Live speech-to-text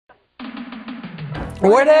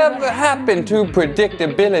Whatever happened to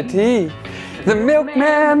predictability? The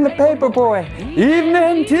milkman, the paperboy,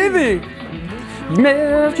 evening TV,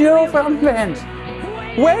 miss you from friends,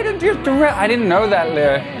 waiting just around. I didn't know that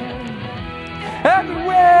lyric.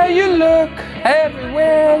 Everywhere you look,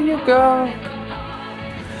 everywhere you go,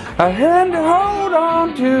 a hand to hold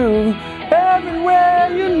on to, everywhere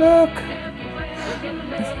you look.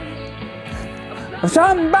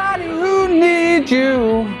 Somebody who needs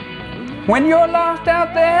you when you're lost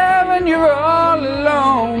out there and you're all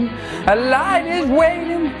alone. A light is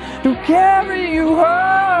waiting to carry you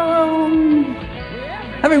home.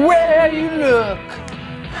 Everywhere you look.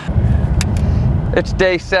 It's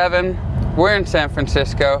day 7. We're in San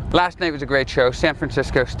Francisco. Last night was a great show, San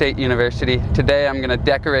Francisco State University. Today I'm gonna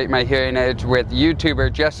decorate my hearing aids with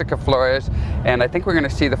YouTuber Jessica Flores, and I think we're gonna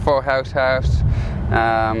see the Full House.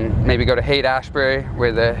 Maybe go to Haight-Ashbury,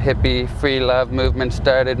 where the hippie free love movement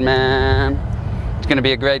started, man. It's gonna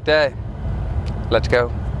be a great day. Let's go.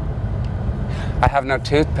 I have no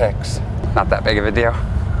toothpicks. Not that big of a deal.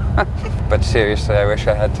 But seriously, I wish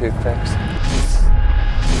I had toothpicks.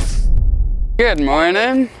 Good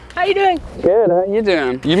morning. How you doing? Good, how you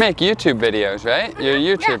doing? You make YouTube videos, right? You're a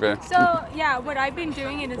YouTuber. Yeah. So yeah, what I've been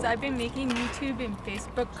doing is I've been making YouTube and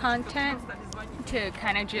Facebook content to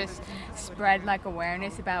kind of just spread like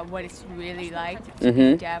awareness about what it's really like to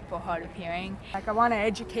be deaf or hard of hearing. Like I want to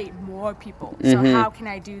educate more people. So how can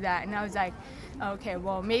I do that? And I was like, okay,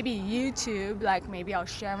 well maybe YouTube, like maybe I'll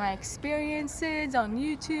share my experiences on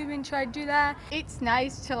YouTube and try to do that. It's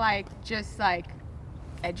nice to like just like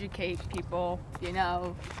educate people, you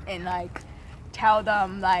know, and like tell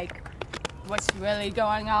them like what's really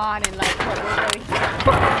going on and like what we're really here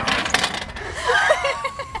for.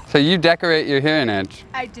 So you decorate your hearing aids?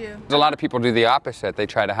 I do. A lot of people do the opposite. They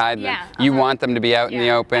try to hide them. You want them to be out in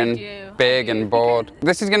the open, big and bold.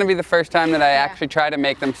 This is going to be the first time that I actually try to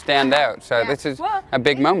make them stand out. So this is a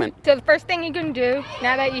big moment. So the first thing you can do,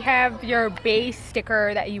 now that you have your base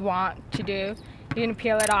sticker that you want to do, you're going to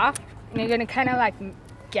peel it off and you're going to kind of like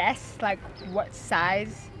guess like what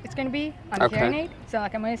size it's going to be on the hearing aid. So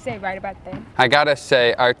like I'm going to say right about there. I gotta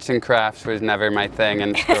say arts and crafts was never my thing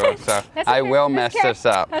in school, so I will mess this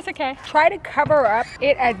up. That's okay. Try to cover up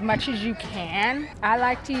it as much as you can. I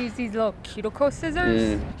like to use these little cuticle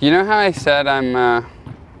scissors. You know how I said I'm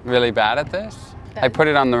really bad at this? I put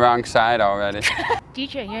it on the wrong side already.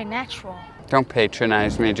 DJ, you're natural. Don't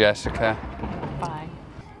patronize me, Jessica. Fine.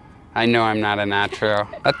 I know I'm not a natural.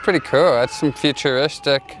 That's pretty cool. That's some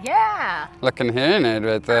futuristic looking hearing aid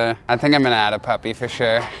right there. I think I'm gonna add a puppy for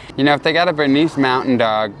sure. You know, if they got a Bernese Mountain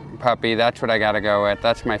Dog puppy, that's what I gotta go with.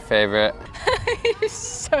 That's my favorite. You're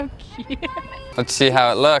so cute. Let's see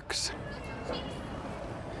how it looks.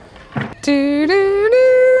 Is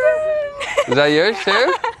that yours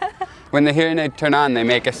too? When the hearing aid turn on, they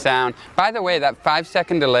make a sound. By the way, that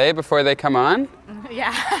 5-second delay before they come on?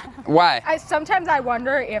 Yeah. Why? Sometimes I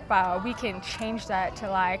wonder if we can change that to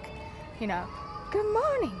like, you know, good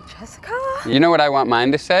morning, Jessica. You know what I want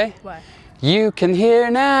mine to say? What? You can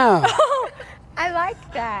hear now. Oh, I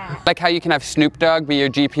like that. Like how you can have Snoop Dogg be your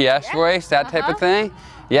GPS voice, that type of thing?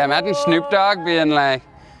 Yeah, imagine Snoop Dogg being like,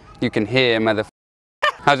 you can hear, motherfucker.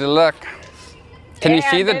 How's it look? Can you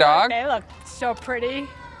see the dog? They look so pretty.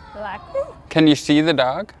 Like, woo. Can you see the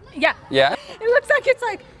dog? Yeah. Yeah? It looks like it's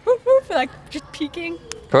like, woof, woof, like just peeking.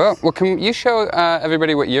 Cool. Well, can you show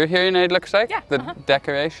everybody what your hearing aid looks like? Yeah. The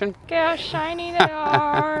decoration? Look how shiny they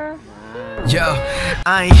are. Yo,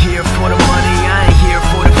 I ain't here for the money, I ain't here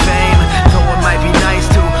for the fame. Though it might be nice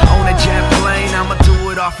to own a jet plane, I'ma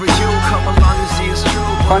do it all for you. Come along and see it's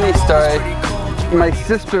true. Funny story. My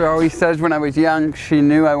sister always says when I was young, she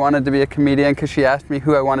knew I wanted to be a comedian because she asked me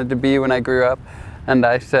who I wanted to be when I grew up. And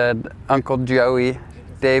I said, Uncle Joey,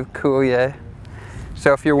 Dave Coulier.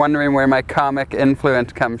 So if you're wondering where my comic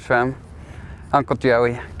influence comes from, Uncle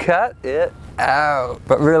Joey, cut it out.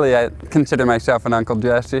 But really, I consider myself an Uncle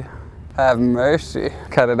Jesse. Have mercy,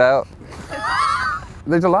 cut it out.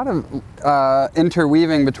 There's a lot of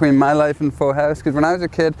interweaving between my life and Full House, because when I was a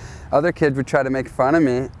kid, other kids would try to make fun of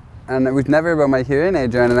me, and it was never about my hearing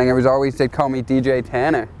aids or anything. It was always, they'd call me DJ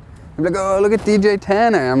Tanner. They'd be like, oh, look at DJ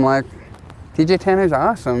Tanner. I'm like, DJ Tanner's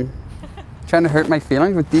awesome. Trying to hurt my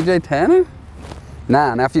feelings with DJ Tanner?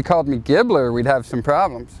 Nah, now if you called me Gibbler, we'd have some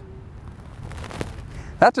problems.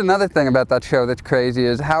 That's another thing about that show that's crazy,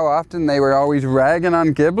 is how often they were always ragging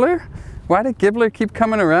on Gibbler. Why did Gibbler keep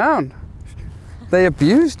coming around? They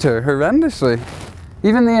abused her horrendously.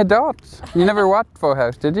 Even the adults. You never watched Full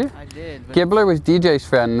House, did you? I did. But Gibbler was DJ's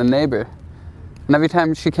friend, the neighbor. And every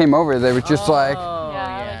time she came over, they were just like,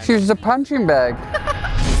 she was a punching bag.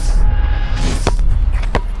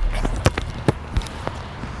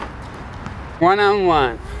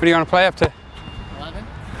 1-on-1. What do you want to play up to? 11.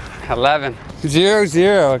 11.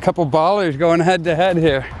 0-0. A couple ballers going head to head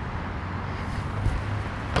here.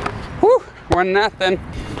 Woo! 1-0.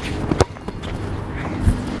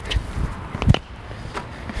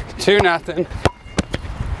 2-0.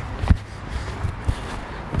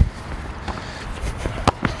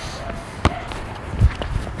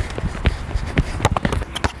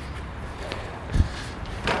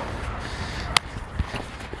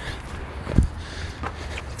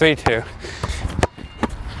 Three, 2.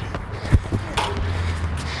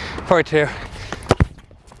 4-2.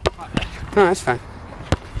 No, that's fine.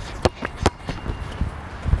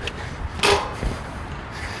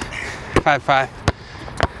 5-5.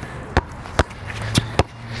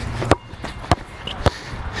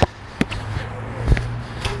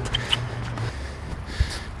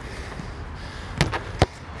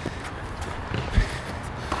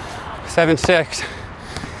 7-6.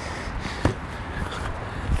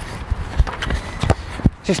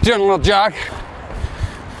 Just doing a little jog.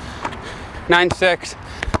 9-6.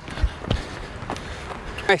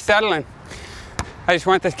 Hey, settling. I just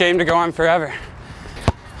want this game to go on forever.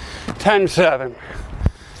 10-7.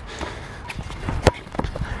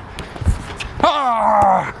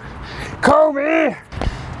 Ah, Kobe!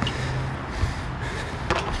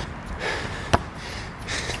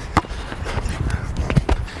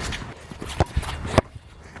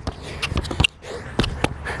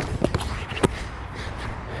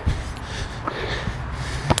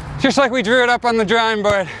 Just like we drew it up on the drawing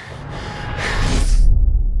board.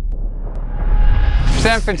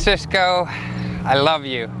 San Francisco, I love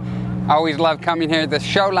you. Always love coming here. The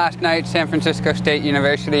show last night, San Francisco State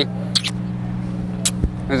University,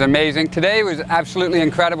 it was amazing. Today was absolutely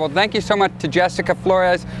incredible. Thank you so much to Jessica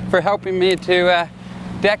Flores for helping me to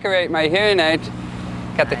decorate my hearing aids.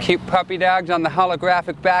 Got the cute puppy dogs on the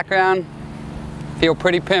holographic background. Feel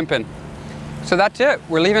pretty pimpin'. So that's it.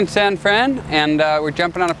 We're leaving San Fran and we're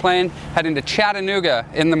jumping on a plane heading to Chattanooga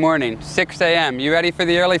in the morning, 6 a.m. You ready for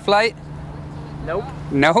the early flight? Nope.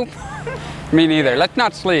 Nope? Me neither. Let's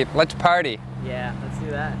not sleep. Let's party. Yeah, let's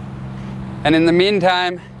do that. And in the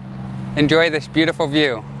meantime, enjoy this beautiful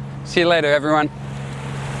view. See you later, everyone.